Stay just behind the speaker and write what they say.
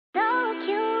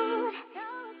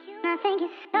think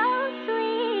it's so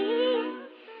sweet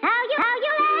how you let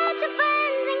your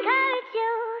friends encourage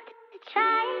you to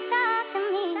try and talk to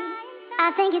me. I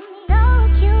think it's so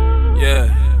cute. Yeah.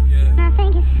 I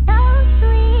think it's so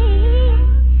sweet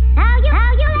how you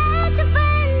let your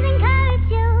friends encourage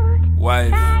you to Wife.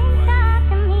 try and talk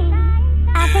to me.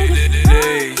 I think it's so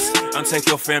Please, don't take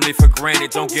your family for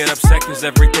granted. Don't get upset cause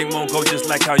everything won't go just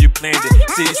like how you planned it.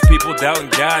 See these people doubting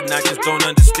God and I just don't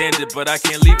understand it. But I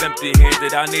can't leave empty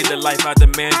handed, I need the life I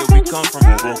demanded. We come from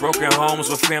broken homes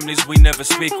with families we never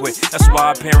speak with. That's why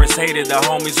our parents hated the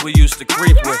homies we used to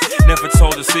creep with. Never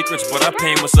told the secrets but our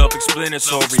pain was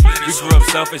self-explanatory. We grew up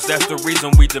selfish, that's the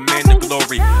reason we demand the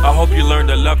glory. I hope you learn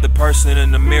to love the person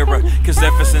in the mirror, cause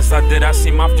ever since I did I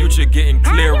see my future getting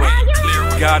clearer.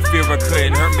 God fearer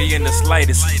couldn't hurt me in the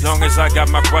slightest. Long as I got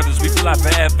my brothers, we fly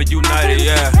forever united,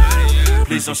 yeah.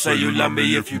 Please don't say you love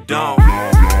me if you don't.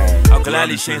 I'll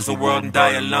gladly change the world and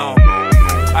die alone.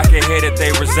 I can hear that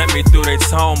they resent me through their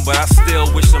tone, but I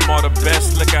still wish them all the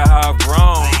best. Look at how I've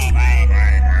grown.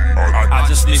 I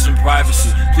just need some privacy.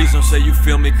 Please don't say you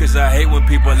feel me, cause I hate when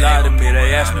people lie to me.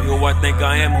 They ask me who I think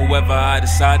I am, whoever I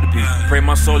decide to be. Pray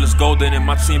my soul is golden and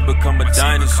my team become a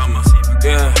dynasty.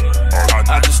 Yeah,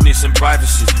 I just need some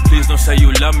privacy. Please don't say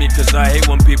you love me, cause I hate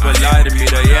when people lie to me.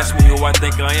 They ask me who I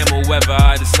think I am, whoever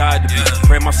I decide to be.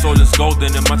 Pray my soul is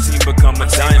golden and my team become a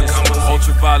dynasty.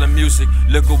 Ultraviolet music,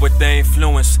 look at what they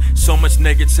influence. So much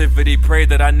negativity, pray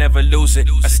that I never lose it.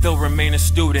 I still remain a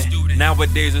student.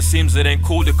 Nowadays it seems it ain't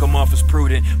cool to come off as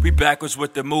prudent. We backwards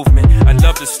with the movement. I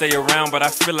love to stay around, but I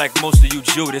feel like most of you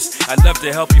Judas. I love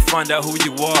to help you find out who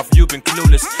you are if you've been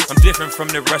clueless. I'm different from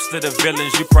the rest of the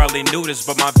villains, you probably knew this,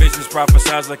 but my visions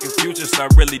prophesize like a future, so I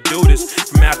really do this.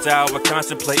 From after hour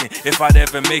contemplating if I'd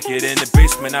ever make it. In the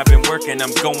basement I've been working,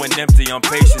 I'm going empty on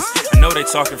patience. I know they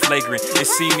talking flagrant, they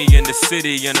see me in the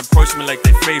city and approach me like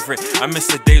they favorite. I miss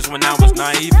the days when I was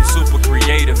naive and super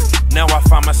creative. Now I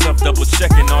find myself double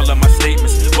checking all of my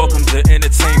statements. Welcome to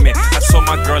entertainment. I told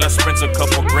my girl I spent a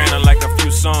couple grand on like a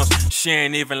few songs. She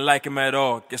ain't even like him at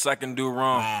all, guess I can do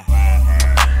wrong.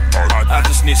 I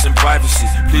just need some privacy.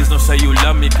 Please don't say you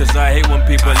love me, cause I hate when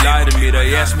people lie to me.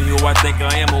 They ask me who I think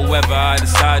I am, whoever I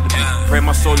decide to be. Pray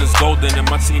my soul is golden and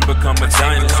my team become a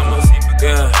dynasty.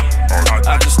 Yeah,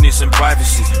 I just need some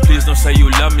privacy. Please don't say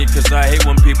you love me, cause I hate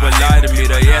when people lie to me.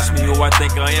 They ask me who I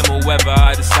think I am, whoever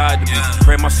I decide to be.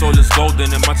 Pray my soul is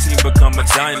golden and my team become a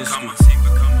dynasty.